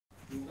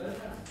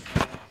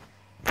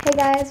Hey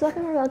guys,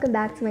 welcome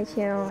back to my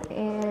channel,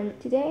 and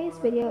today's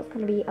video is going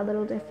to be a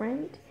little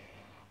different.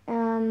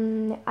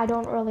 I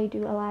don't really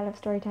do a lot of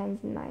story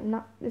times in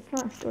mine. It's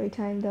not story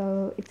time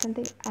though. It's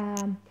something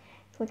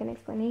it's like an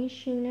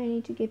explanation I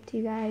need to give to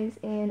you guys,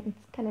 and it's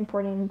kind of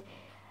important.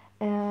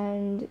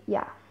 And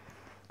yeah,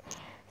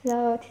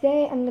 so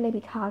today I'm going to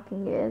be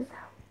talking is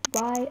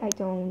why I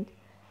don't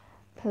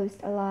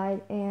post a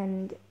lot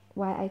and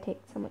why I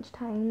take so much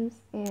time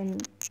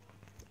and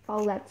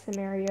all that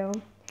scenario.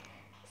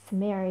 I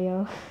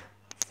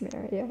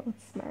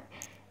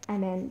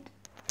meant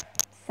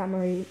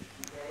summary.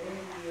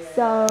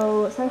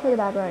 So sorry for the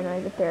background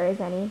noise if there is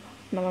any.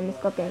 My mom is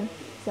cooking.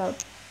 So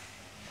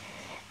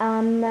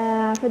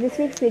for this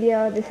week's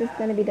video, this is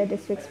gonna be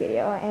this week's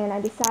video, and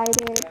I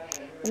decided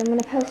that I'm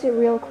gonna post it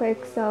real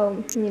quick.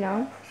 So you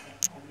know.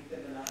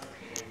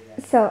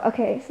 So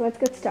okay, so let's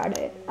get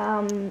started.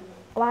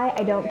 Why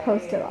I don't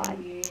post a lot.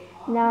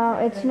 Now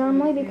it's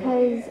normally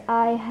because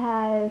I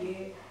have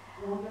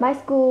my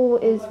school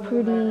is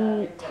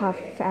pretty tough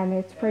and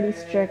it's pretty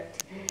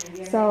strict,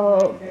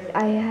 so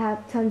I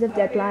have tons of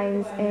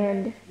deadlines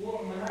and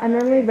I'm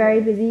normally very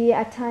busy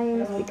at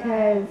times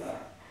because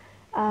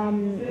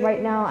right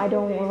now I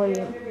don't really,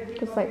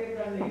 because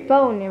like my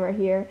phone over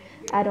here,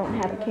 I don't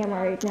have a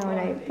camera right now and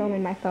I film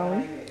in my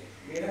phone.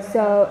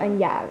 So, and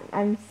yeah,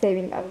 I'm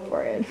saving up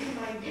for it.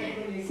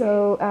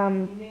 So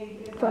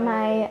for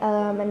my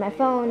in my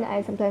phone,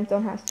 I sometimes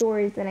don't have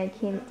stories and I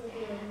can't,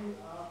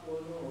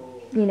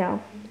 you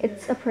know,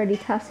 it's a pretty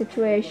tough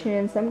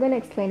situation, so I'm going to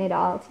explain it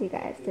all to you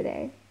guys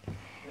today.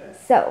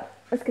 So,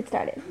 let's get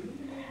started.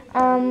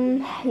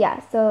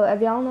 Yeah, so as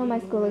y'all know, my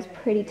school is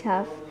pretty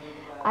tough.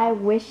 I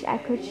wish I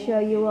could show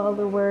you all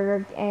the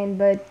work,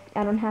 but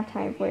I don't have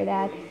time for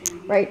that.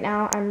 Right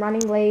now, I'm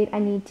running late. I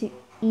need to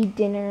eat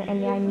dinner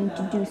and I need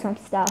to do some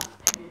stuff,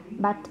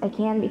 but I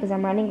can't because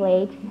I'm running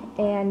late.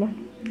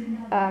 And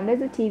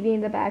there's a TV in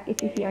the back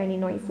if you hear any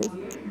noises.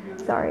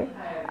 Sorry.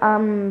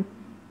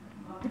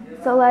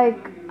 So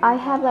like I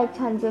have like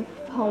tons of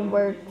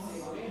homeworks.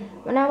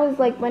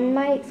 When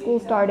my school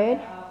started,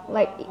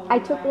 like I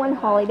took one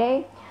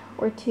holiday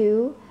or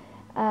two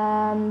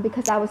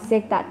because I was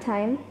sick that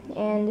time,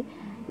 and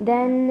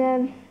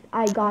then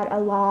I got a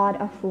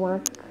lot of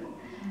work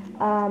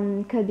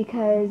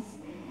because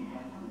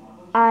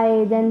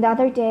I then the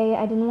other day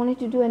I didn't want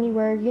to do any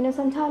work. You know,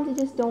 sometimes you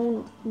just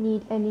don't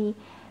need any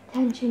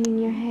tension in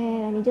your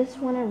head and you just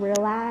want to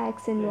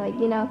relax and like,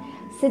 you know,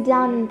 sit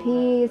down in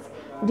peace,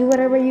 do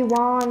whatever you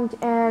want.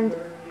 And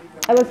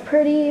it was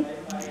pretty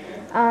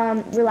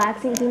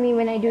relaxing to me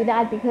when I do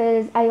that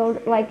because I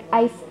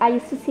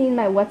used to see in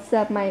my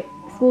WhatsApp, my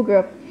school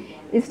group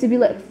used to be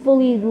like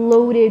fully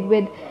loaded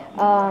with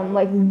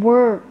like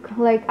work.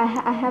 Like I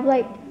have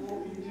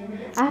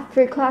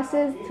three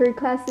classes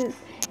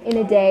in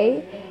a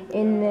day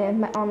in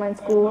my online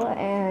school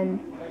and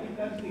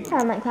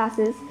online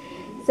classes.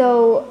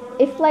 So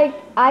if like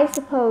I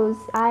suppose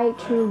I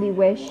truly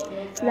wish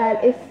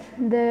that if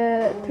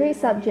the three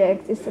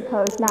subjects is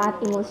supposed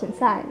math, English, and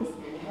science,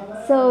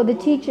 so the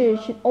teacher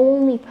should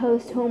only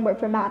post homework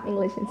for math,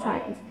 English, and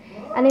science,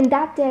 and in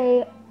that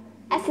day,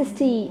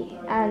 SST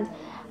and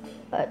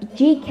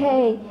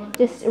GK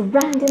just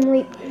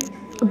randomly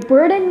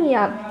burden me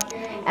up,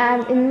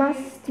 and in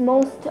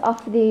most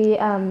of the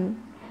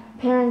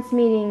parents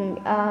meeting,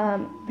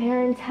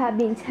 parents have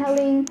been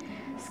telling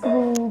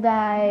school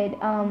that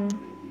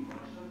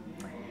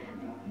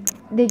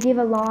they give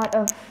a lot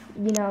of,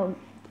 you know,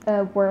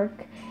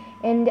 work,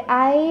 and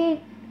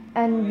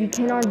you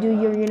cannot do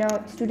your, you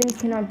know, students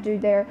cannot do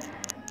their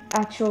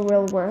actual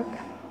real work.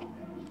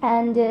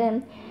 And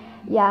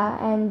yeah,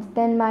 and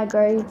then my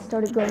grades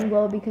started going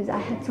low because I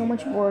had so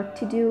much work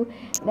to do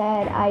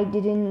that I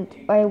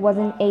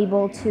wasn't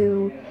able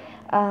to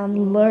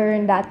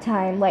learn that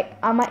time. Like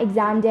on my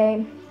exam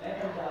day,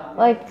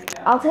 like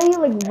I'll tell you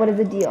like what is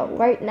the deal.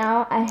 Right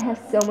now I have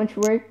so much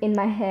work in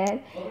my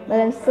head, but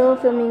I'm still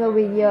filming a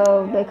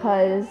video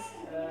because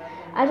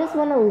I just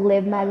want to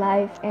live my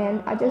life,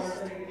 and I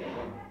just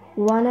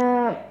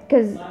wanna,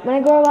 because when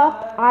I grow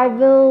up I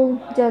will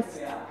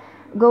just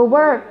go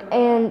work,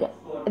 and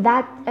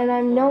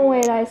I know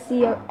it. I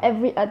see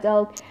every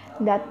adult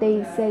that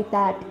they say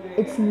that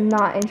it's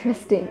not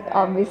interesting,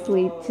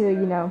 obviously, to,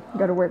 you know,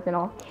 go to work and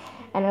all,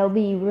 and it'll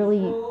be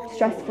really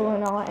stressful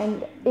and all.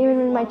 And even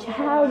in my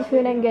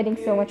childhood I'm getting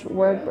so much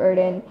work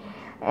burden,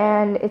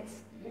 and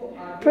it's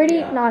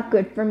pretty not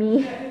good for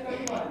me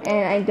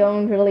and I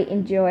don't really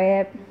enjoy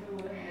it.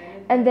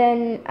 And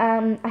then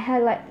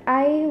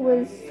I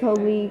was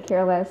totally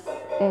careless,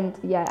 and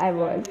yeah, I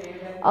was.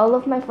 All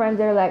of my friends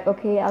are like,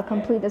 okay, I'll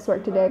complete this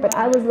work today, but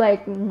I was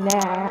like,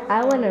 nah,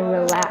 I want to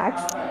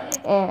relax.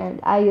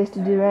 And I used to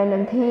do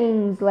random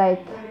things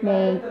like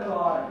make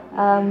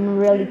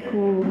really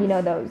cool, you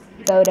know, those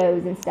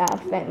photos and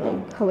stuff, and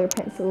like color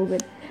pencils.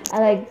 And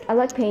I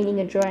like painting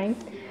and drawing.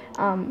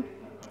 Um,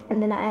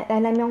 and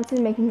I'm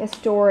also making a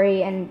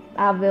story, and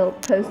I will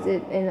post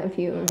it in a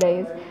few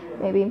days,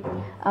 maybe.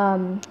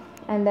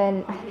 And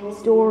then I have a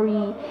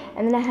story,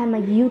 and then I have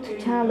my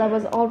YouTube channel that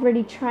was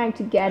already trying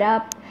to get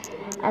up,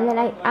 And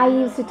then I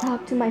used to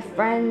talk to my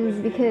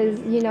friends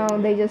because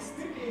they just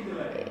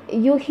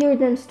you hear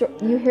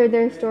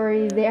their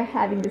stories. They're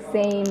having the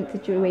same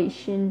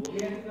situation.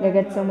 They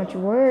get so much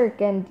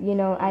work, and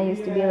I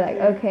used to be like,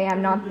 okay,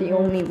 I'm not the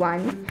only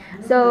one.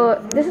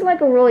 So this is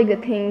like a really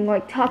good thing.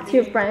 Like, talk to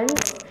your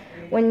friends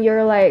when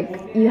you're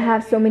like you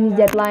have so many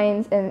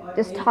deadlines, and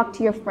just talk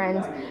to your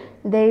friends.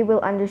 They will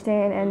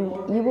understand, and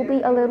you will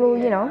be a little,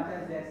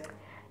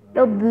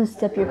 they'll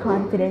boost up your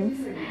confidence.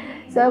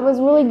 So it was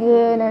really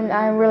good, and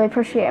I really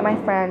appreciate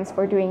my friends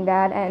for doing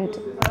that, and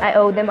I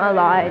owe them a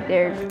lot.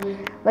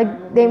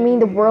 They mean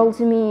the world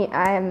to me.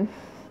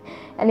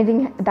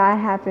 Anything bad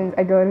happens,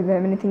 I go to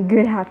them. Anything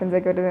good happens, I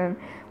go to them.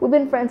 We've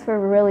been friends for a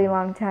really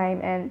long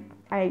time, and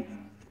I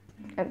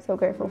am so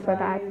grateful for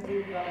that.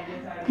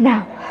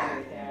 Now,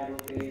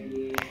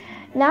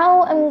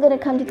 I'm gonna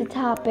come to the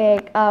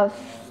topic of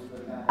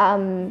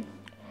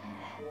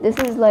this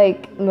is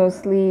like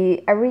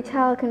mostly every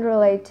child can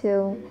relate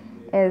to,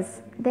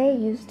 is they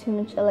use too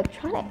much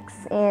electronics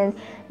and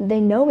they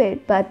know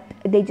it, but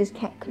they just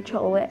can't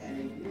control it.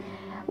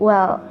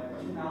 Well,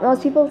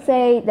 most people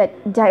say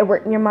that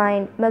divert your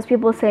mind. Most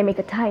people say make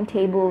a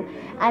timetable,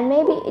 and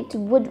maybe it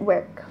would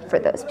work for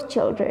those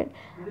children,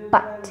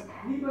 but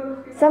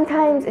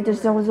sometimes it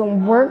just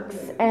doesn't work.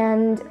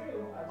 And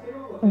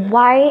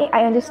why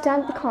I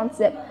understand the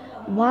concept,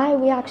 why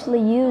we actually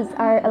use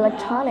our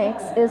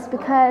electronics, is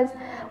because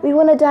we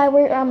want to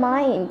divert our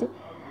mind.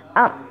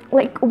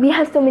 Like, we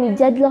have so many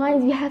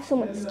deadlines, we have so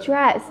much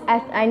stress.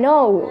 I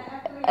know,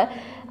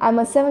 I'm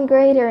a seventh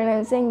grader, and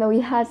I'm saying that we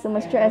have so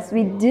much stress.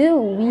 We do.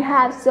 We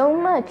have so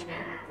much.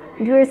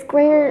 We're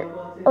scared.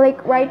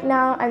 Like, right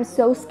now, I'm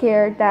so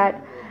scared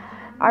that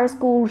our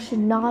school should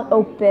not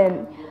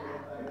open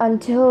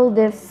until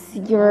this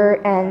year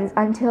ends.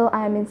 Until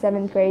I'm in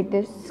seventh grade,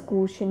 this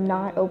school should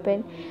not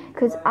open,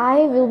 because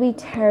I will be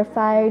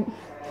terrified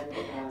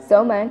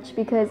so much,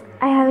 because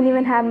I haven't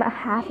even had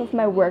half of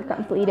my work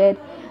completed,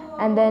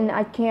 and then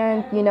I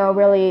can't,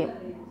 really,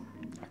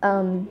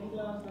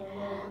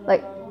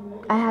 like,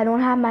 I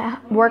don't have my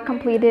work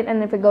completed,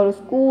 and if I go to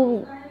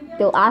school,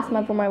 they'll ask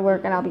me for my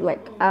work, and I'll be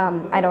like,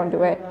 I don't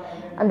do it,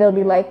 and they'll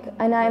be like,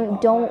 and I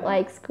don't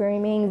like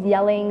screaming,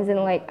 yellings,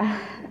 and like,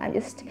 I'm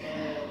just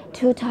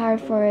too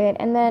tired for it.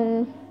 And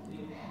then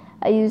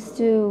I used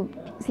to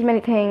see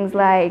many things,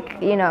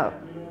 like, my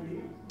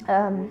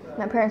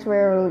parents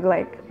were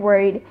like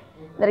worried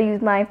that I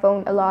used my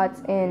phone a lot,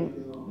 and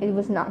it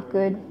was not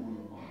good.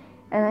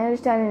 And I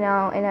understand it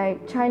now, and I'm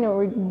trying to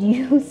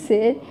reduce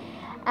it.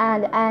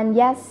 And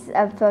yes,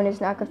 a phone is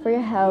not good for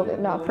your health,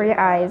 not for your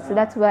eyes. So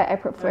that's why I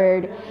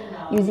preferred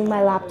using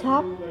my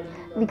laptop,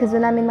 because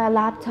when I'm in my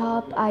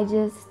laptop, I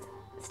just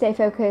stay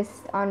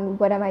focused on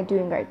what am I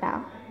doing right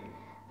now.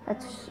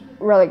 That's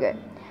really good.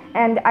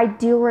 And I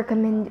do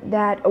recommend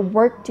that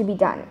work to be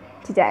done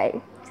today.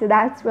 So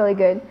that's really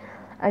good.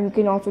 And you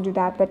can also do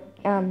that. But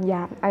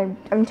yeah,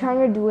 I'm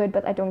trying to do it,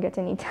 but I don't get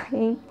any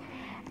time.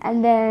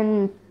 And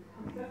then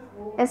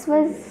this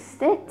was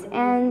it.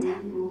 And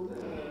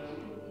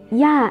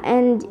yeah,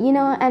 and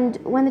and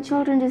when the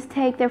children just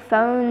take their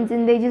phones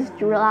and they just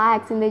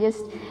relax and they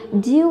just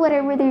do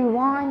whatever they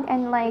want,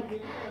 and like,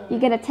 you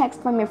get a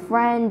text from your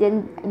friend,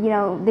 and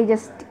they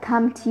just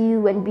come to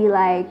you and be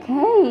like,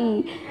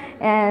 hey,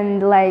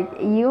 and like,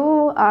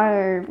 you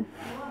are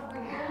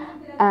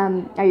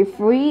you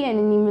free? And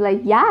then you're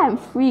like, yeah, I'm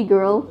free,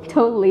 girl,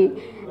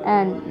 totally.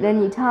 And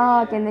then you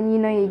talk, and then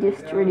you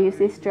just reduce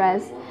the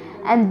stress.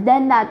 And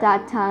then at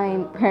that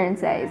time,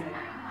 parents says,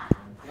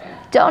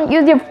 don't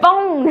use your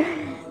phone.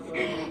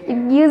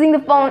 You're using the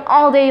phone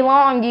all day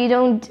long. You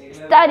don't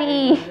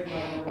study.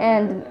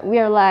 And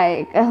we're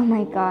like, oh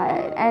my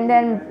god. And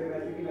then,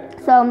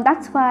 so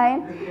that's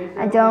why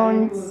I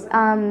don't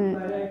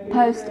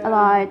post a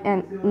lot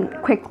and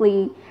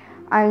quickly.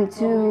 I'm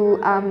too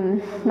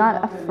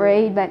not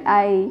afraid, but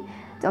I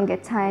don't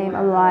get time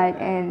a lot.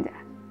 And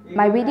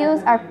my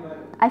videos are,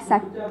 I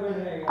suck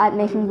at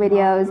making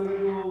videos.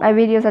 My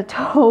videos are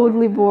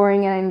totally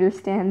boring, and I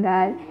understand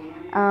that.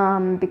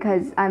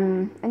 Because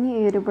I'm a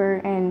new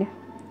YouTuber, and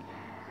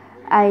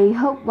I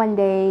hope one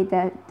day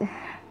that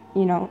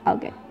I'll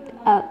get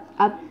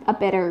a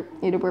better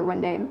YouTuber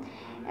one day.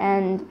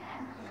 And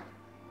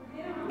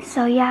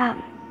so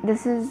yeah,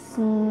 this is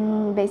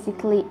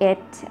basically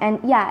it. And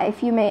yeah,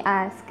 if you may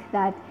ask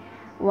that,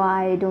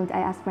 why don't I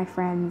ask my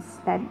friends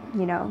that,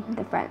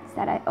 the friends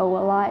that I owe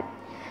a lot?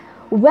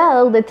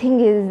 Well, the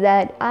thing is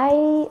that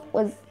I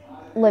was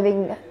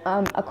living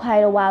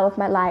quite a while of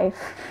my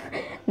life,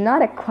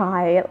 not a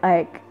quiet,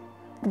 like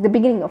the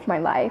beginning of my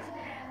life,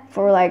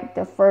 for like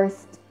the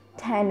first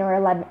 10 or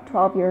 11,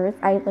 12 years,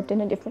 I lived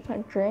in a different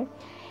country,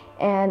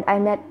 and I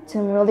met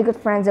some really good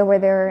friends over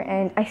there,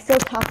 and I still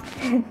talk to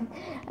them,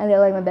 and they're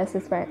like my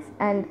bestest friends.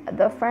 And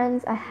the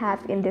friends I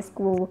have in this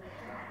school,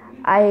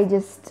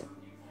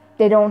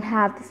 they don't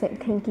have the same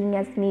thinking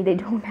as me, they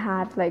don't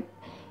have like,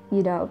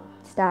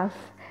 stuff.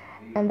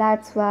 And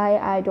that's why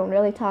I don't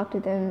really talk to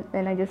them,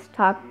 and I just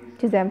talk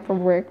to them for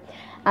work.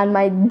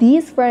 And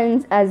these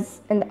friends,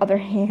 as on the other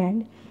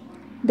hand,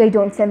 they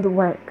don't send the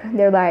work.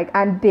 They're like,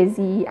 I'm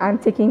busy, I'm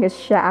taking a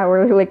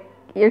shower. Like,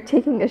 you're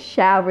taking a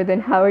shower,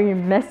 then how are you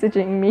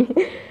messaging me?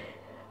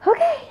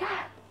 Okay,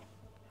 yeah.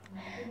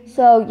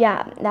 So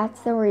yeah,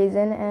 that's the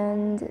reason.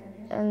 And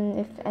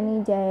if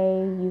any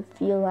day you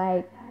feel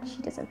like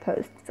she doesn't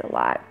post a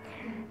lot,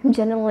 I'm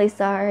genuinely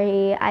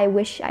sorry. I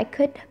wish I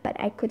could, but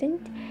I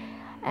couldn't.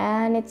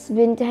 And it's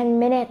been 10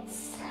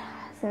 minutes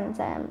since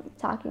I'm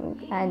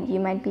talking, and you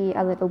might be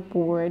a little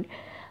bored,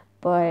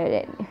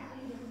 but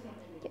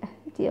yeah,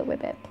 deal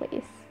with it,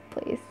 please,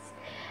 please.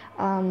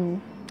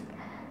 Um,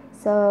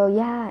 so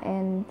yeah,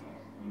 and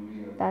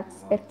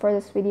that's it for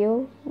this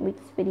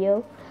week's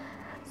video.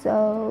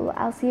 So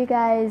I'll see you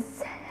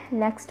guys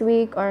next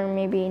week, or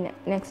maybe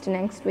next to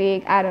next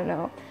week. I don't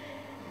know.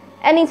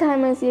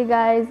 Anytime I see you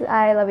guys,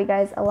 I love you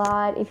guys a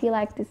lot. If you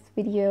like this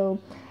video,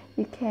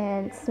 you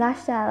can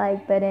smash that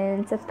like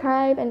button,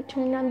 subscribe, and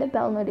turn on the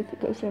bell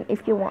notification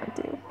if you want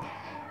to.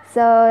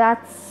 So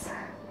that's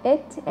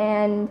it,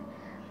 and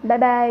bye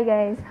bye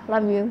guys.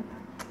 Love you.